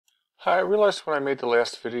Hi, I realized when I made the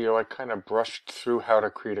last video, I kind of brushed through how to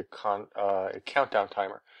create a countdown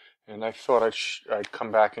timer. And I thought I'd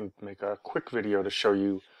come back and make a quick video to show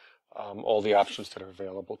you all the options that are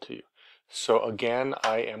available to you. So again,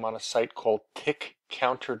 I am on a site called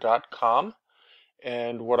tickcounter.com.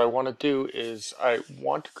 And what I want to do is I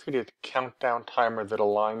want to create a countdown timer that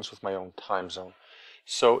aligns with my own time zone.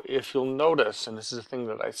 So if you'll notice, and this is a thing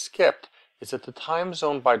that I skipped, is that the time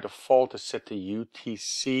zone by default is set to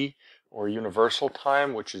UTC, or Universal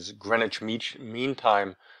Time, which is Greenwich Mean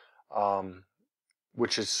Time,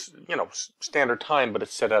 which is, standard time, but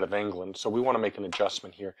it's set out of England. So we want to make an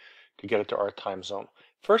adjustment here to get it to our time zone.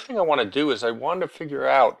 First thing I want to do is I want to figure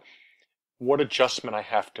out what adjustment I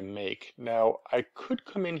have to make. Now, I could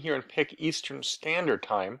come in here and pick Eastern Standard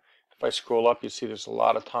Time. If I scroll up, you see there's a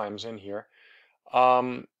lot of times in here.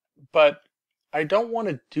 But I don't want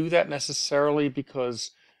to do that necessarily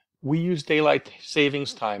because we use daylight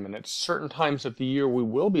savings time, and at certain times of the year we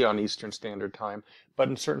will be on Eastern Standard Time, but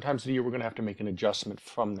in certain times of the year we're going to have to make an adjustment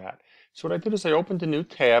from that. So what I did is I opened a new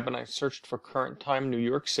tab and I searched for current time New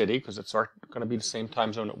York City, because it's going to be the same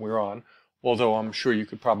time zone that we're on, although I'm sure you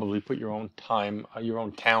could probably put your own time, your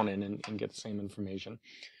own town in and get the same information.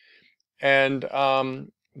 And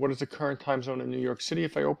what is the current time zone in New York City?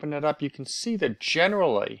 If I open that up, you can see that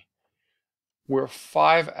generally we're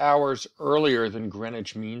 5 hours earlier than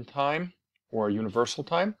Greenwich Mean Time or Universal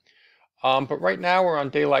Time. But right now we're on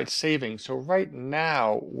daylight saving. So right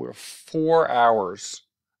now we're 4 hours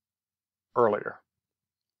earlier,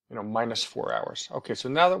 minus 4 hours. Okay, so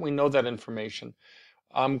now that we know that information,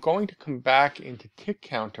 I'm going to come back into Tick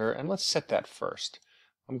Counter and let's set that first.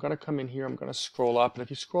 I'm going to come in here, I'm going to scroll up, and if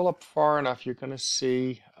you scroll up far enough, you're going to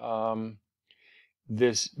see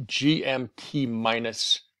this GMT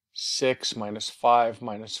minus 6, minus 5,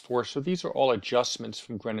 minus 4. So these are all adjustments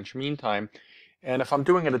from Greenwich Mean Time. And if I'm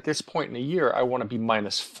doing it at this point in the year, I want to be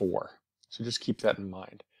minus 4. So just keep that in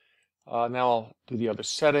mind. Now I'll do the other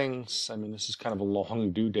settings. I mean, this is kind of a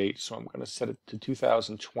long due date, so I'm going to set it to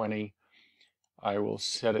 2020. I will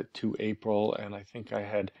set it to April, and I think I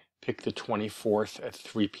had picked the 24th at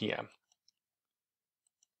 3 p.m.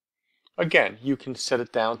 Again, you can set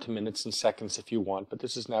it down to minutes and seconds if you want, but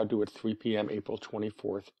this is now due at 3 p.m. April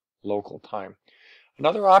 24th local time.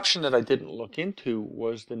 Another option that I didn't look into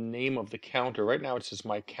was the name of the counter. Right now it says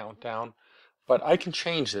My Countdown, but I can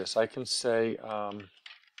change this. I can say,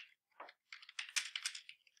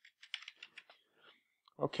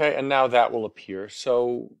 okay, and now that will appear.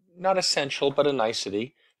 So not essential, but a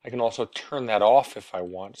nicety. I can also turn that off if I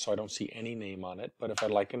want, so I don't see any name on it. But if I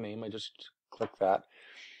like a name, I just click that.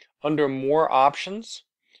 Under More Options,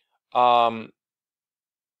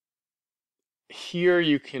 here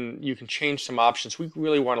you can change some options. We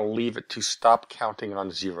really want to leave it to stop counting on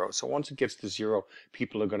 0. So once it gets to 0,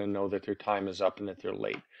 people are going to know that their time is up and that they're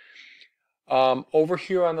late. Over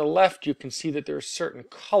here on the left, you can see that there are certain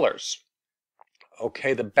colors.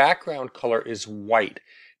 Okay, the background color is white.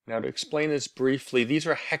 Now to explain this briefly, these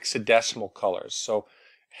are hexadecimal colors. So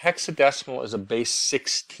hexadecimal is a base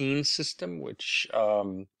 16 system, which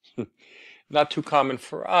not too common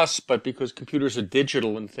for us, but because computers are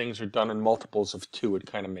digital and things are done in multiples of 2, it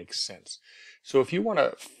kind of makes sense. So if you want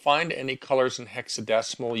to find any colors in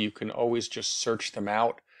hexadecimal, you can always just search them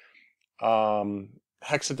out.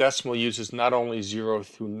 Hexadecimal uses not only 0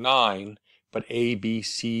 through 9, but A, B,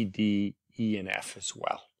 C, D, E, and F as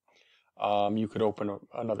well. You could open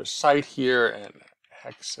another site here and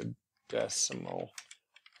Hexadecimal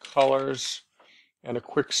Colors, and a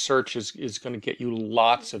quick search is going to get you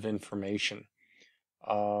lots of information.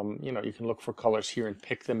 You can look for colors here and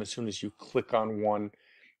pick them. As soon as you click on one,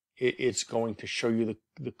 it's going to show you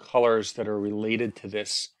the colors that are related to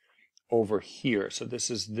this over here. So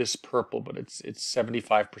this is this purple, but it's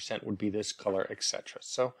 75% would be this color, etc.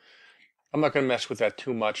 So I'm not going to mess with that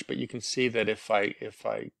too much, but you can see that if I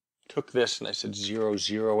took this and I said 0,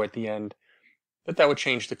 0 at the end, that would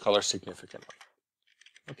change the color significantly.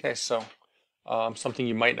 Okay, so something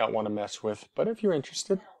you might not want to mess with, but if you're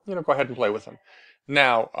interested, go ahead and play with them.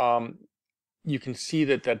 Now, you can see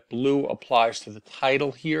that blue applies to the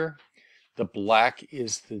title here. The black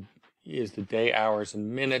is the day, hours,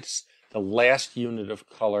 and minutes. The last unit of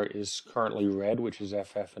color is currently red, which is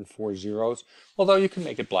FF and 4 zeros. Although you can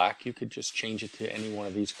make it black, you could just change it to any one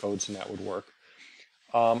of these codes and that would work.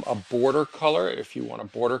 A border color, if you want a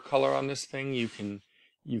border color on this thing, you can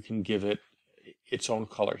give it its own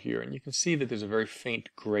color here, and you can see that there's a very faint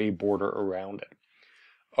gray border around it.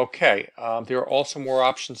 Okay, there are also more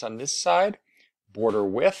options on this side. Border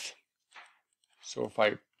width. So if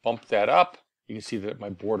I bump that up, you can see that my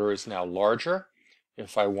border is now larger.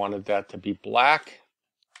 If I wanted that to be black,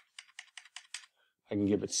 I can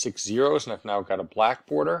give it 6 zeros, and I've now got a black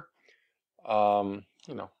border. I'm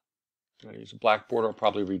going to use a black border. I'll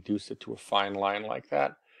probably reduce it to a fine line like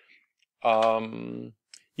that.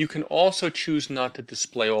 You can also choose not to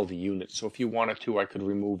display all the units. So if you wanted to, I could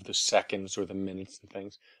remove the seconds or the minutes and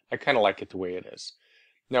things. I kind of like it the way it is.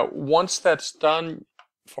 Now, once that's done,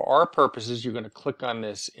 for our purposes, you're going to click on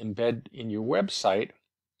this embed in your website.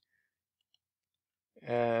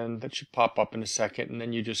 And that should pop up in a second. And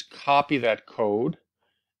then you just copy that code.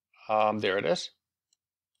 There it is.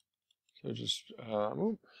 So just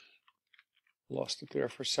lost it there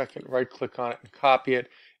for a second. Right click on it and copy it.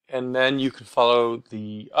 And then you can follow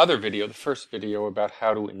the other video, the first video, about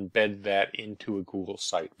how to embed that into a Google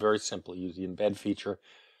site. Very simple. Use the embed feature.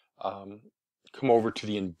 Come over to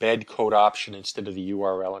the embed code option instead of the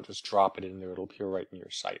URL and just drop it in there. It'll appear right in your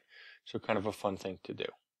site. So kind of a fun thing to do.